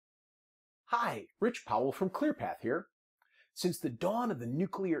Hi, Rich Powell from ClearPath here. Since the dawn of the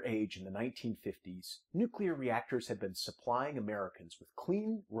nuclear age in the 1950s, nuclear reactors have been supplying Americans with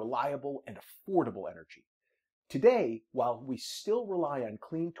clean, reliable, and affordable energy. Today, while we still rely on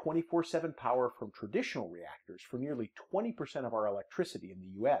clean 24/7 power from traditional reactors for nearly 20% of our electricity in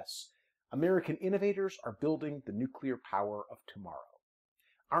the U.S., American innovators are building the nuclear power of tomorrow.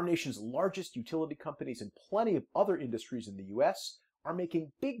 Our nation's largest utility companies and plenty of other industries in the U.S. are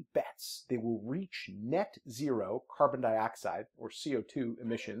making big bets they will reach net zero carbon dioxide, or CO2,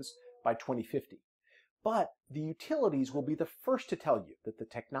 emissions by 2050. But the utilities will be the first to tell you that the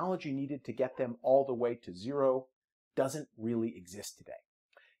technology needed to get them all the way to zero doesn't really exist today.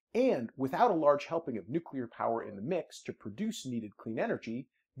 And without a large helping of nuclear power in the mix to produce needed clean energy,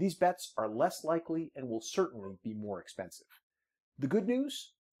 these bets are less likely and will certainly be more expensive. The good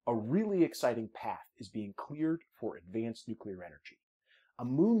news? A really exciting path is being cleared for advanced nuclear energy. A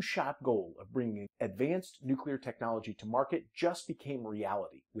moonshot goal of bringing advanced nuclear technology to market just became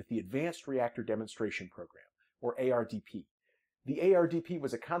reality with the Advanced Reactor Demonstration Program, or ARDP. The ARDP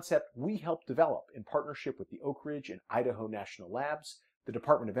was a concept we helped develop in partnership with the Oak Ridge and Idaho National Labs, the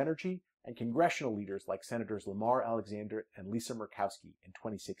Department of Energy, and congressional leaders like Senators Lamar Alexander and Lisa Murkowski in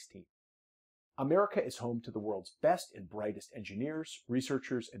 2016. America is home to the world's best and brightest engineers,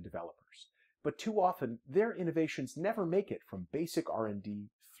 researchers, and developers. But too often, their innovations never make it from basic R&D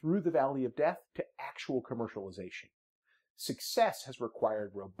through the valley of death to actual commercialization. Success has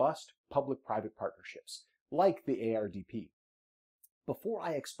required robust public-private partnerships, like the ARDP. Before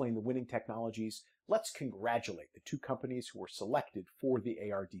I explain the winning technologies, let's congratulate the two companies who were selected for the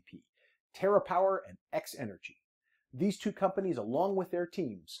ARDP, TerraPower and X-energy. These two companies, along with their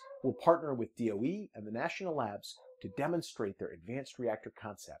teams, will partner with DOE and the national labs to demonstrate their advanced reactor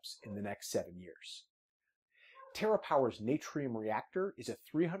concepts in the next 7 years. TerraPower's Natrium reactor is a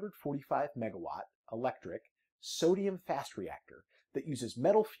 345 megawatt electric sodium fast reactor that uses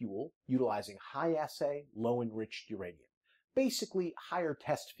metal fuel utilizing high-assay, low-enriched uranium, basically higher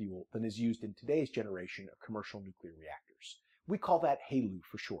test fuel than is used in today's generation of commercial nuclear reactors. We call that HALEU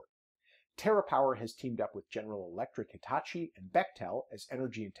for short. TerraPower has teamed up with General Electric Hitachi and Bechtel as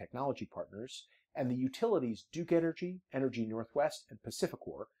energy and technology partners, and the utilities Duke Energy, Energy Northwest, and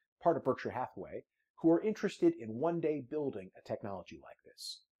PacifiCorp, part of Berkshire Hathaway, who are interested in one day building a technology like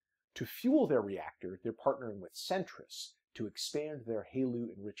this. To fuel their reactor, they're partnering with Centrus to expand their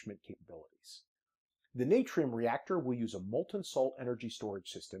HALEU enrichment capabilities. The Natrium reactor will use a molten salt energy storage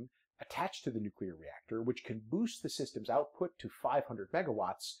system attached to the nuclear reactor, which can boost the system's output to 500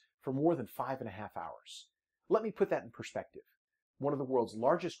 megawatts for more than 5.5 hours. Let me put that in perspective. One of the world's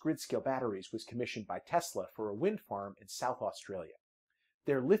largest grid-scale batteries was commissioned by Tesla for a wind farm in South Australia.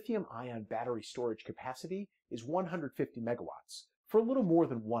 Their lithium-ion battery storage capacity is 150 megawatts for a little more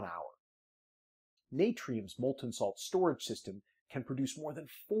than 1 hour. Natrium's molten salt storage system can produce more than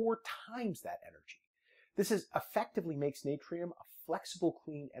 4 times that energy. This effectively makes Natrium a flexible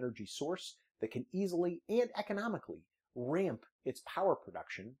clean energy source that can easily and economically ramp its power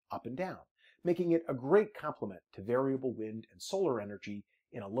production up and down, making it a great complement to variable wind and solar energy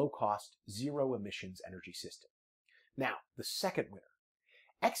in a low-cost, zero-emissions energy system. Now, the second winner.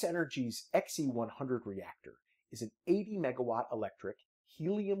 X-energy's XE100 reactor is an 80-megawatt electric,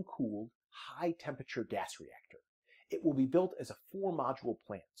 helium-cooled, high-temperature gas reactor. It will be built as a 4-module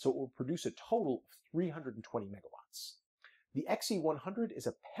plant, so it will produce a total of 320 megawatts. The XE100 is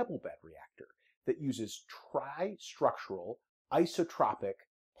a pebble bed reactor that uses tri-structural isotropic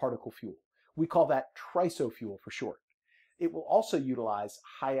particle fuel. We call that TRISO fuel for short. It will also utilize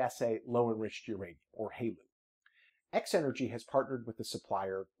high-assay, low-enriched uranium, or HALEU. X-energy has partnered with the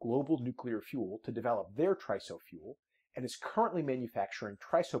supplier Global Nuclear Fuel to develop their TRISO fuel and is currently manufacturing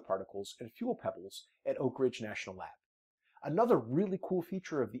TRISO particles and fuel pebbles at Oak Ridge National Lab. Another really cool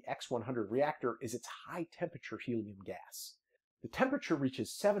feature of the X100 reactor is its high-temperature helium gas. The temperature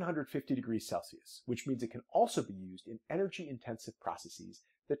reaches 750 degrees Celsius, which means it can also be used in energy-intensive processes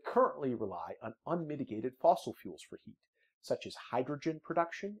that currently rely on unmitigated fossil fuels for heat, such as hydrogen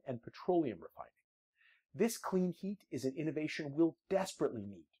production and petroleum refining. This clean heat is an innovation we'll desperately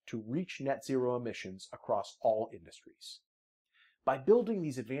need to reach net zero emissions across all industries. By building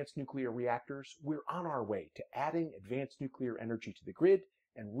these advanced nuclear reactors, we're on our way to adding advanced nuclear energy to the grid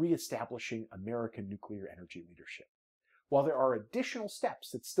and reestablishing American nuclear energy leadership. While there are additional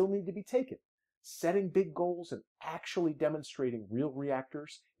steps that still need to be taken, setting big goals and actually demonstrating real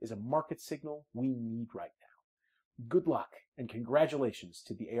reactors is a market signal we need right now. Good luck and congratulations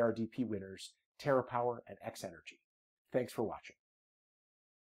to the ARDP winners, TerraPower and X-energy. Thanks for watching.